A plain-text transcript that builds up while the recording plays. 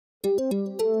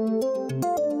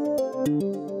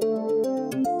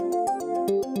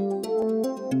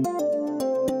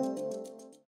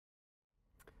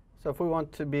if we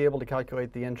want to be able to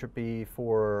calculate the entropy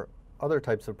for other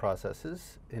types of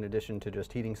processes, in addition to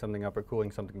just heating something up or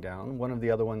cooling something down, one of the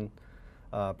other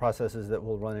processes that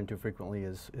we'll run into frequently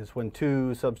is when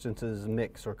two substances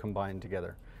mix or combine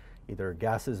together. Either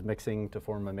gases mixing to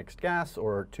form a mixed gas,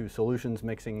 or two solvents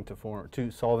mixing to form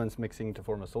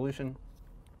a solution.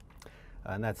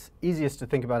 And that's easiest to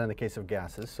think about in the case of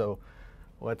gases. So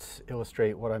let's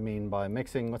illustrate what I mean by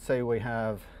mixing. Let's say we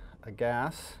have a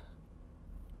gas.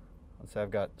 Let's say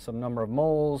I've got some number of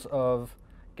moles of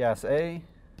gas A,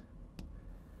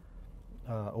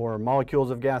 or molecules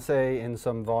of gas A in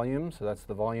some volume. So that's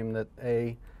the volume that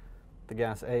the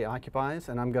gas A occupies.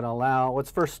 And I'm going to allow,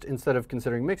 let's first, instead of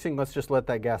considering mixing, let's just let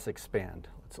that gas expand.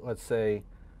 Let's say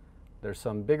there's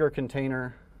some bigger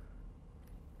container,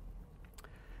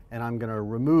 and I'm going to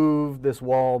remove this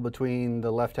wall between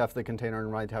the left half of the container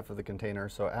and right half of the container.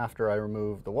 So after I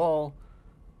remove the wall,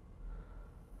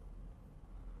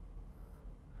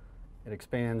 it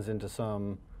expands into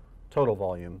some total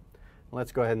volume.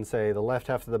 Let's go ahead and say the left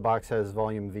half of the box has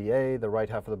volume VA, the right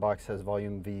half of the box has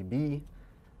volume VB.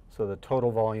 So the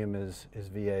total volume is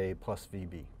VA plus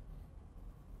VB.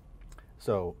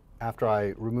 So after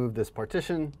I remove this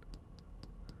partition,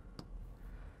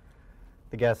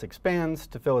 the gas expands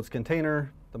to fill its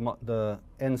container. The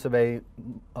N sub A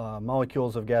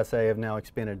molecules of gas A have now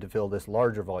expanded to fill this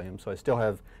larger volume. So I still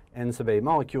have N sub A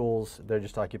molecules, they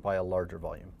just occupy a larger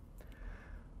volume.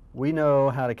 We know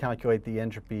how to calculate the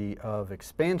entropy of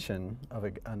expansion of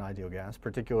an ideal gas,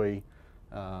 particularly,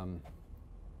 well,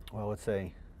 let's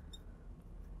say,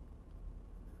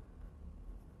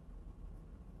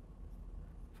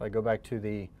 if I go back to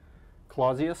the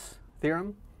Clausius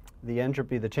theorem, the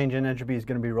entropy, the change in entropy is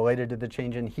going to be related to the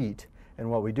change in heat.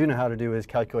 And what we do know how to do is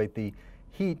calculate the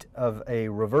heat of a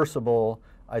reversible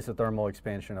isothermal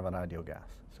expansion of an ideal gas.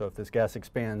 So if this gas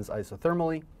expands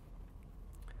isothermally,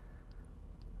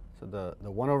 so the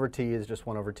 1 over T is just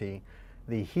 1 over T.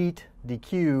 The heat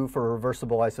dq for a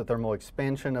reversible isothermal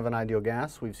expansion of an ideal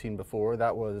gas, we've seen before,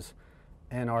 that was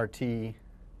nRT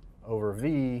over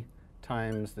V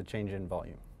times the change in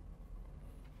volume.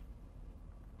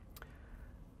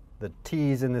 The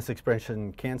T's in this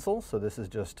expression cancel, so this is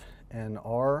just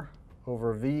nR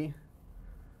over V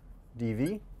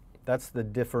dV. That's the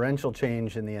differential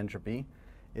change in the entropy.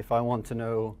 If I want to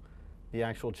know the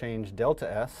actual change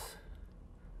delta S,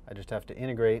 I just have to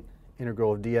integrate.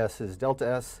 Integral of ds is delta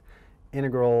S.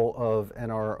 Integral of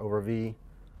nR over V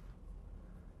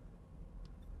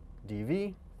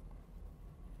dV.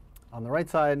 On the right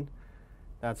side,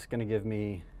 that's going to give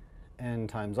me n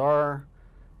times R.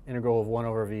 Integral of 1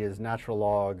 over V is natural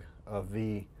log of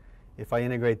V. If I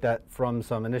integrate that from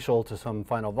some initial to some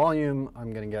final volume,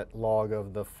 I'm going to get log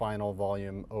of the final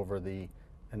volume over the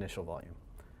initial volume.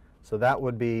 So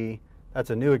that's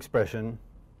a new expression.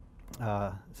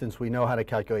 Since we know how to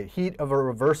calculate heat of a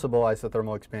reversible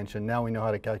isothermal expansion, now we know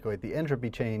how to calculate the entropy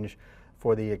change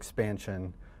for the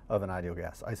expansion of an ideal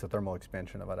gas, isothermal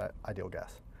expansion of an ideal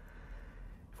gas.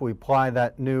 If we apply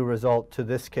that new result to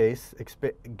this case,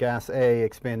 gas A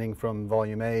expanding from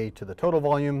volume A to the total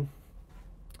volume,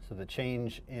 so the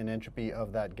change in entropy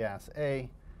of that gas A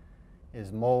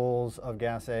is moles of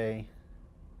gas A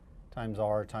times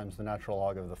R times the natural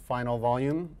log of the final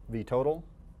volume, V total,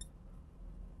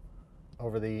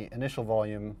 over the initial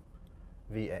volume,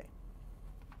 VA.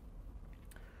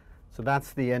 So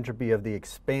that's the entropy of the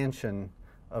expansion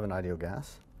of an ideal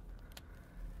gas.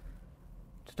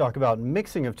 To talk about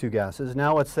mixing of two gases,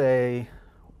 now let's say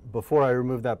before I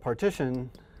remove that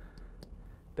partition,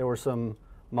 there were some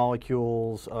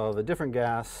molecules of a different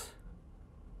gas,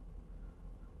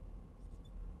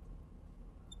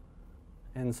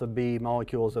 N sub B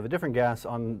molecules of a different gas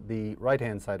on the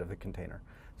right-hand side of the container.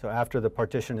 So after the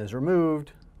partition is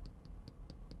removed,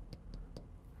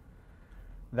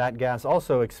 that gas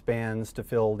also expands to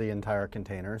fill the entire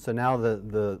container. So now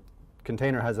the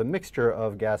container has a mixture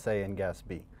of gas A and gas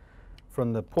B.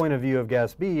 From the point of view of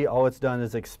gas B, all it's done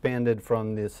is expanded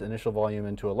from this initial volume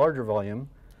into a larger volume.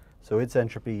 So its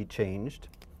entropy changed.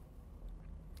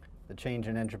 The change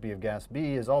in entropy of gas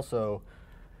B is also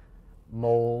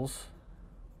moles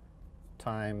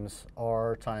times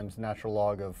R times natural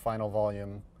log of final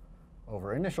volume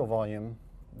over initial volume.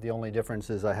 The only difference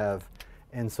is I have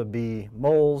N sub B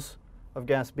moles of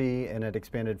gas B, and it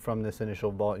expanded from this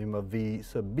initial volume of V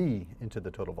sub B into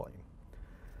the total volume.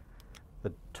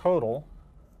 The total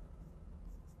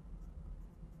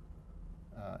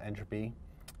entropy,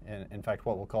 and in fact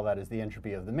what we'll call that is the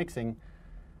entropy of the mixing.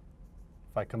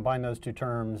 If I combine those two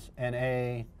terms,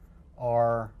 Na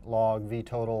R log V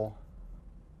total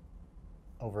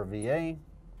over VA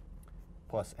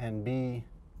plus NB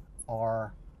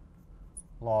R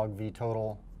log V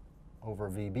total over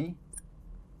VB.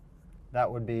 That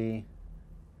would be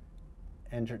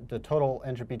the total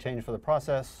entropy change for the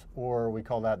process, or we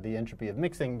call that the entropy of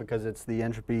mixing because it's the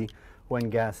entropy when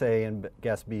gas A and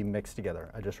gas B mix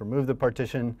together. I just removed the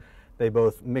partition. They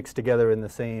both mix together in the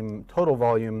same total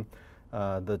volume.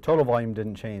 The total volume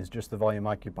didn't change, just the volume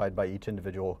occupied by each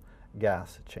individual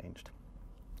gas changed.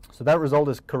 So that result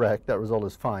is correct. That result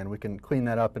is fine. We can clean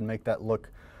that up and make that look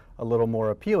a little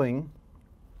more appealing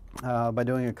by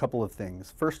doing a couple of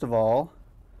things. First of all,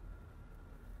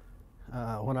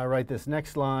 when I write this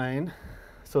next line,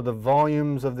 so the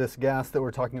volumes of this gas that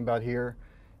we're talking about here,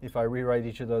 if I rewrite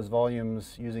each of those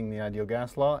volumes using the ideal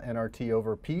gas law, nRT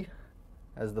over P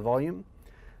as the volume,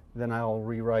 then I'll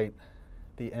rewrite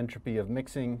the entropy of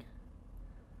mixing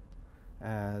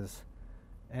as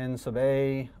N sub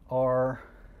A R.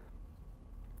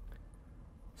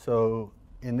 So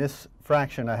in this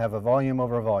fraction, I have a volume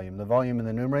over a volume. The volume in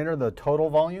the numerator, the total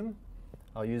volume,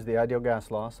 I'll use the ideal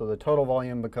gas law. So the total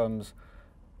volume becomes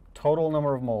total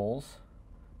number of moles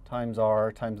times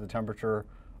R times the temperature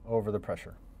over the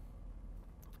pressure.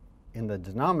 In the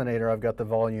denominator, I've got the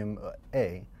volume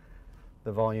A,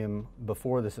 the volume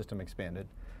before the system expanded.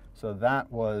 So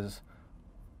that was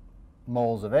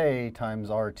moles of A times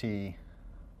RT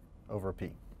over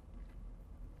P.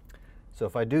 So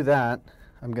if I do that,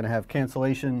 I'm going to have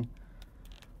cancellation.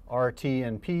 RT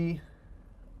and P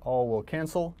all will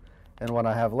cancel. And what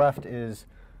I have left is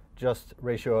just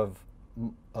ratio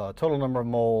of total number of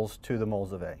moles to the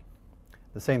moles of A.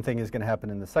 The same thing is going to happen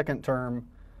in the second term.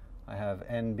 I have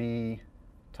NB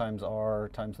times R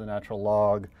times the natural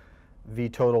log V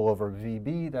total over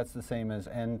VB. That's the same as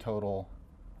N total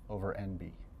over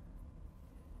NB.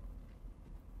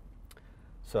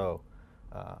 So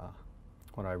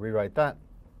when I rewrite that,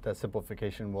 that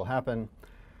simplification will happen.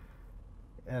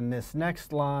 And this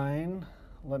next line,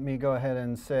 let me go ahead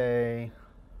and say,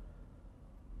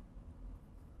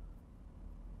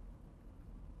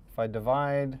 if I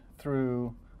divide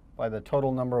through by the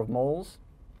total number of moles,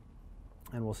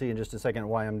 and we'll see in just a second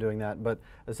why I'm doing that, but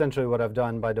essentially what I've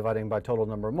done by dividing by total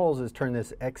number of moles is turn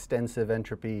this extensive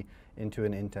entropy into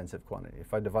an intensive quantity.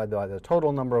 If I divide by the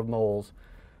total number of moles,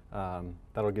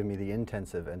 that'll give me the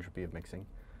intensive entropy of mixing.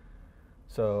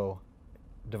 So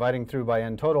dividing through by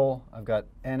N total, I've got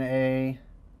NA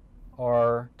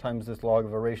R times this log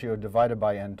of a ratio divided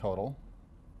by N total.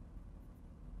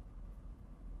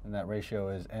 And that ratio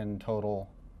is N total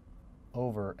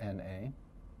over NA.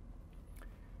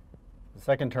 The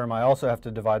second term, I also have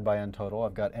to divide by N total.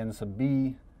 I've got N sub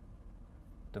B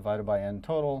divided by N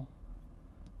total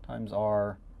times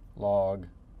R log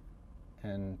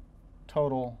N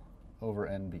total over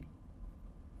NB.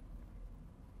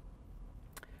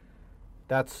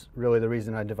 That's really the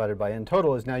reason I divided by N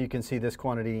total, is now you can see this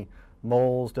quantity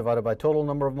moles divided by total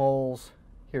number of moles.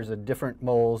 Here's a different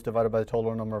moles divided by the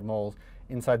total number of moles.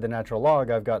 Inside the natural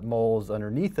log, I've got moles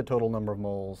underneath the total number of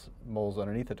moles, moles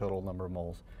underneath the total number of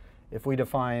moles. If we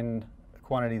define a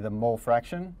quantity the mole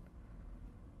fraction,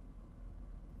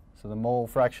 so the mole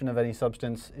fraction of any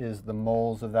substance is the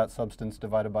moles of that substance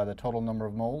divided by the total number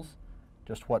of moles,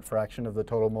 just what fraction of the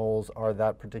total moles are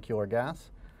that particular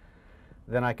gas.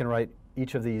 Then I can write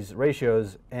each of these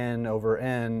ratios, N over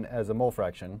N, as a mole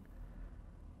fraction.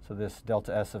 So this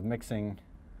delta S of mixing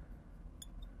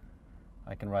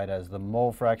I can write as the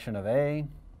mole fraction of A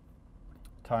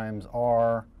times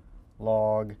R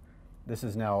log. This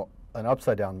is now an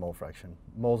upside down mole fraction.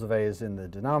 Moles of A is in the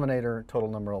denominator, total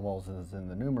number of moles is in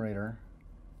the numerator.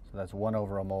 So that's 1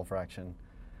 over a mole fraction.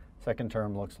 Second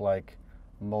term looks like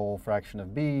mole fraction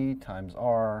of B times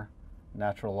R,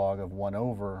 natural log of 1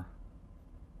 over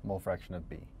mole fraction of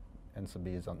B. N sub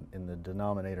B is in the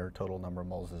denominator, total number of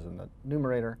moles is in the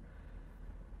numerator.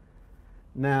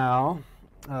 Now,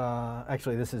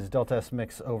 actually this is delta S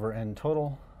mix over N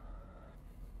total.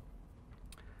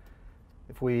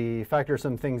 If we factor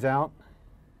some things out,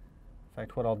 in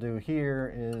fact what I'll do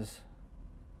here is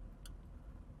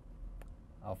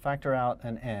I'll factor out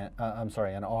an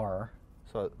an R.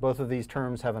 So both of these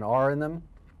terms have an R in them.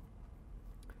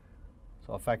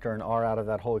 So I'll factor an R out of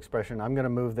that whole expression. I'm going to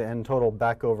move the N total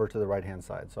back over to the right-hand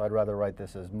side. So I'd rather write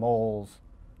this as moles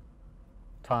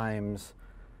times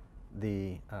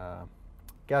the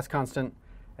gas constant.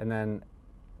 And then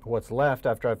what's left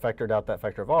after I've factored out that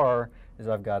factor of R is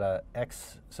I've got a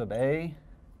x sub A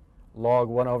log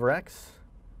 1 over x.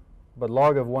 But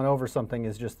log of 1 over something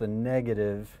is just the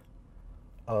negative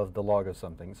of the log of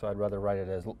something. So I'd rather write it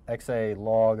as xa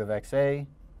log of xa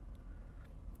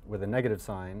with a negative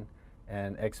sign,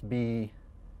 and xb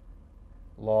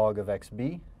log of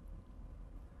xb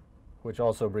which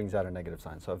also brings out a negative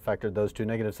sign. So I've factored those two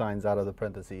negative signs out of the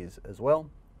parentheses as well.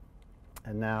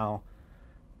 And now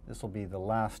this will be the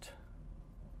last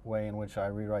way in which I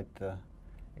rewrite the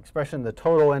expression. The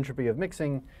total entropy of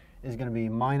mixing is going to be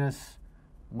minus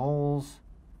moles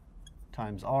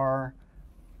times R.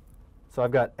 So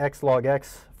I've got x log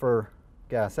x for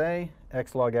gas A,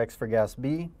 x log x for gas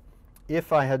B.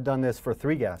 If I had done this for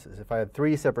 3 gases, if I had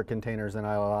 3 separate containers and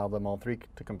I allow them all 3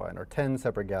 to combine, or 10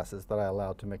 separate gases that I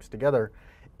allow to mix together,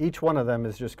 each one of them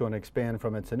is just going to expand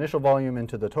from its initial volume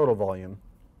into the total volume.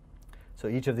 So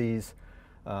each of these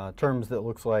terms that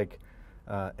looks like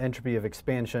entropy of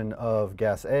expansion of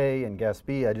gas A and gas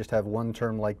B, I just have one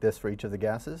term like this for each of the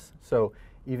gases. So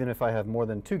even if I have more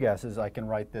than 2 gases, I can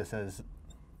write this as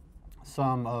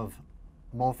sum of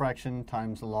mole fraction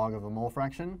times the log of a mole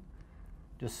fraction,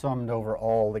 just summed over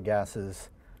all the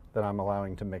gases that I'm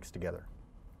allowing to mix together.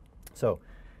 So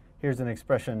here's an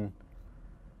expression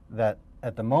that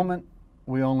at the moment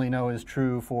we only know is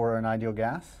true for an ideal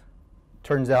gas.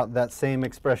 Turns out that same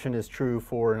expression is true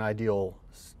for an ideal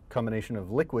combination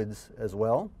of liquids as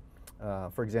well.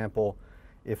 For example,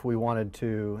 if we wanted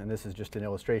to, and this is just an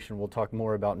illustration, we'll talk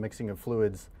more about mixing of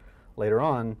fluids later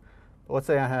on, but let's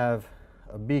say I have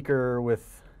a beaker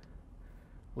with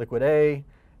liquid A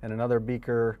and another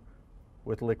beaker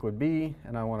with liquid B,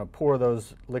 and I want to pour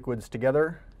those liquids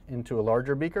together into a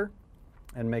larger beaker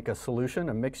and make a solution,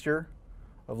 a mixture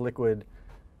of liquid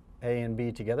A and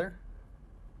B together.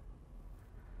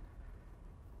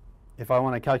 If I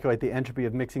want to calculate the entropy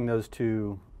of mixing those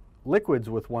 2 liquids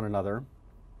with one another,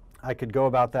 I could go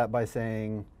about that by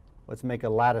saying, let's make a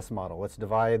lattice model. Let's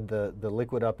divide the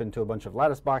liquid up into a bunch of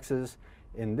lattice boxes.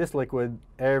 In this liquid,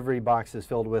 every box is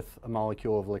filled with a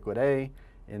molecule of liquid A.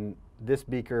 In this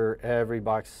beaker, every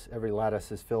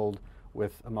lattice is filled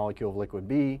with a molecule of liquid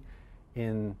B.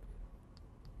 In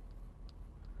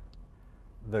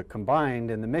the combined,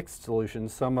 in the mixed solution,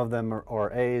 some of them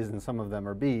are A's and some of them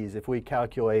are B's. If we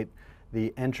calculate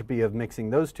the entropy of mixing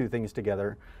those 2 things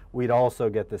together, we'd also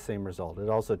get the same result. It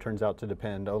also turns out to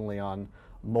depend only on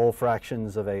mole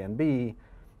fractions of A and B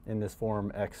in this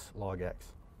form x log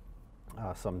x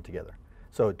summed together.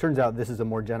 So it turns out this is a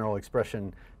more general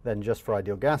expression than just for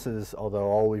ideal gases, although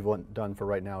all we've done for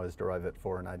right now is derive it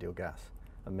for an ideal gas,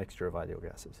 a mixture of ideal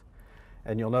gases.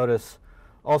 And you'll notice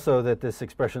also that this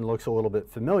expression looks a little bit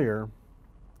familiar.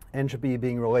 Entropy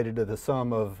being related to the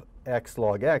sum of x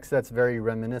log x, that's very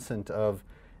reminiscent of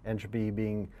entropy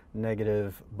being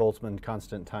negative Boltzmann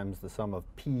constant times the sum of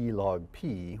p log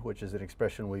p, which is an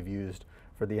expression we've used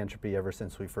for the entropy ever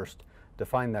since we first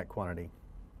defined that quantity.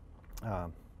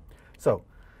 So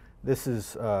this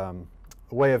is a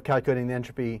way of calculating the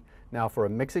entropy now for a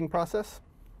mixing process.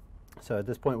 So at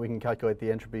this point we can calculate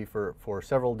the entropy for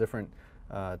several different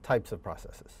types of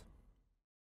processes.